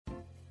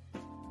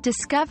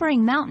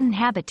Discovering Mountain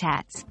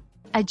Habitats,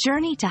 a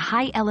journey to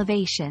high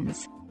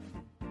elevations.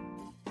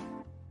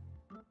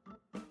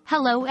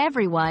 Hello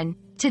everyone.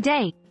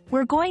 Today,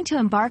 we're going to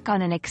embark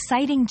on an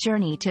exciting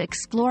journey to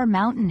explore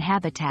mountain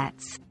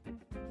habitats.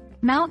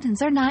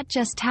 Mountains are not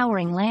just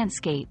towering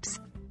landscapes,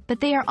 but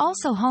they are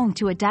also home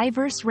to a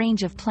diverse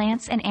range of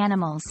plants and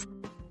animals.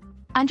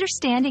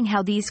 Understanding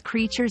how these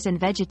creatures and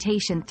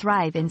vegetation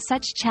thrive in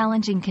such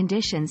challenging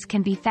conditions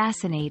can be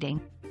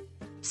fascinating.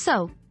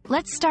 So,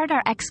 let's start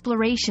our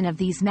exploration of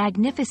these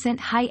magnificent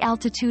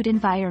high-altitude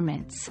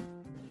environments.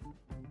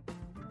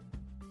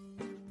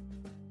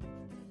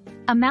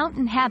 A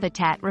mountain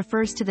habitat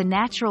refers to the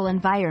natural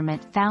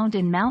environment found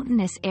in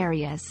mountainous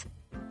areas.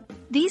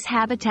 These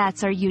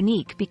habitats are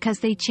unique because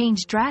they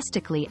change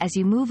drastically as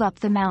you move up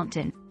the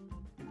mountain.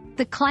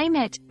 The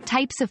climate,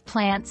 types of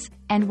plants,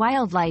 and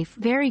wildlife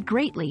vary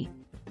greatly,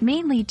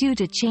 mainly due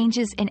to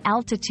changes in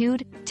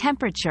altitude,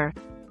 temperature,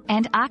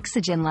 and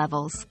oxygen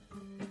levels.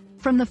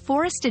 From the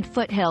forested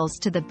foothills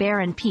to the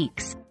barren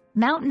peaks,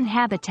 mountain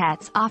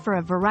habitats offer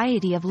a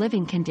variety of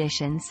living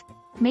conditions,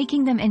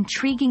 making them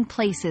intriguing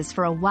places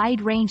for a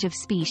wide range of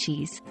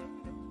species.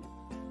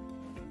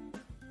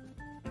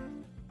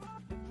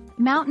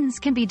 Mountains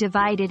can be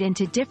divided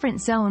into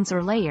different zones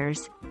or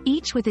layers,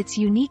 each with its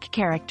unique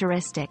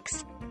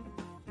characteristics.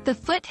 The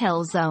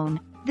foothill zone,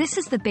 this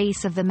is the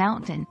base of the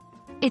mountain.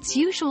 It's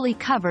usually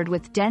covered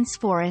with dense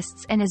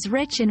forests and is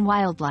rich in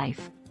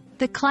wildlife.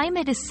 The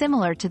climate is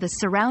similar to the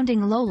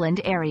surrounding lowland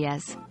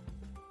areas.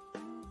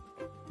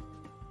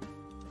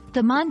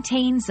 The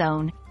montane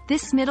zone,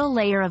 this middle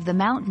layer of the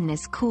mountain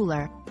is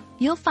cooler.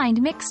 You'll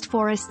find mixed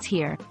forests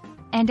here,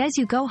 and as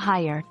you go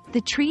higher,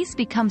 the trees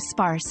become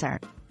sparser.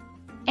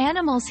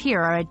 Animals here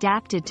are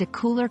adapted to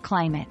cooler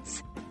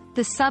climates.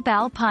 The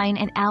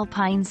subalpine and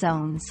alpine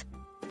zones.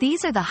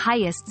 These are the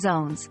highest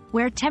zones,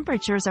 where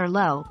temperatures are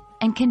low,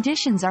 and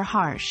conditions are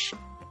harsh.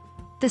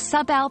 The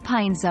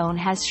subalpine zone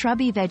has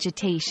shrubby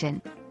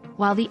vegetation,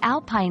 while the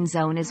alpine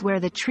zone is where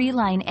the tree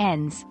line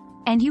ends,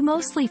 and you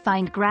mostly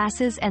find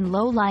grasses and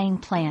low-lying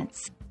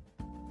plants.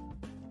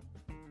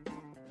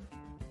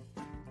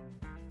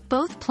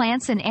 Both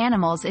plants and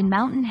animals in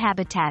mountain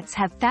habitats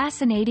have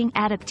fascinating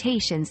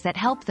adaptations that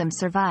help them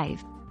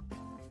survive.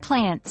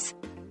 Plants.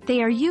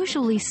 They are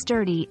usually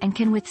sturdy and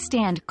can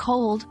withstand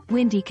cold,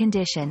 windy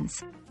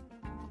conditions.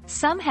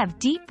 Some have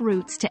deep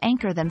roots to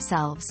anchor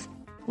themselves,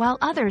 while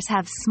others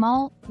have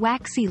small,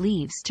 waxy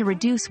leaves to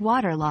reduce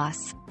water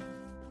loss.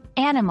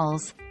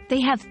 Animals. They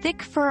have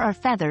thick fur or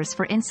feathers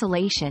for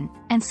insulation,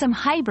 and some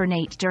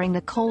hibernate during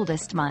the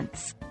coldest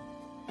months.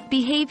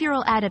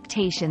 Behavioral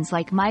adaptations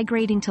like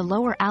migrating to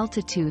lower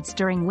altitudes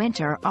during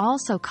winter are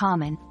also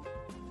common.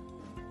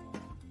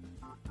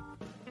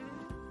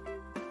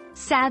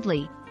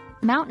 Sadly,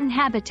 mountain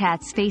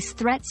habitats face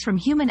threats from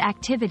human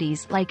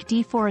activities like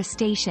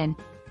deforestation,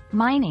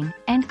 mining,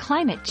 and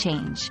climate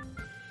change.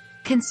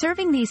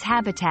 Conserving these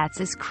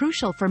habitats is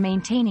crucial for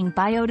maintaining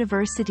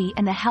biodiversity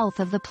and the health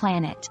of the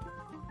planet.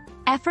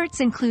 Efforts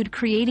include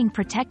creating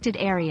protected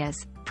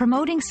areas,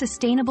 promoting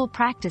sustainable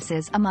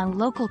practices among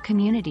local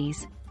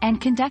communities, and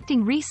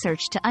conducting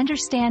research to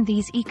understand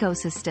these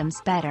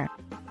ecosystems better.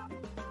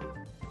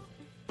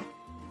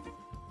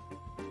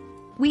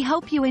 We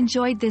hope you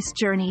enjoyed this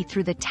journey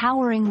through the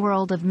towering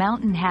world of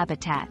mountain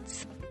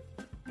habitats.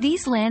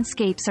 These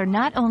landscapes are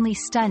not only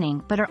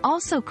stunning but are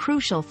also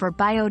crucial for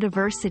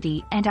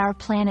biodiversity and our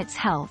planet's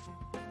health.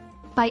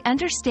 By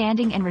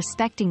understanding and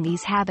respecting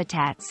these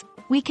habitats,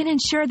 we can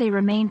ensure they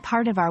remain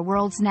part of our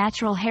world's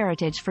natural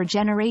heritage for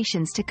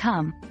generations to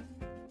come.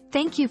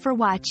 Thank you for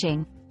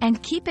watching,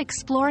 and keep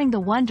exploring the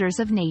wonders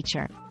of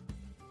nature.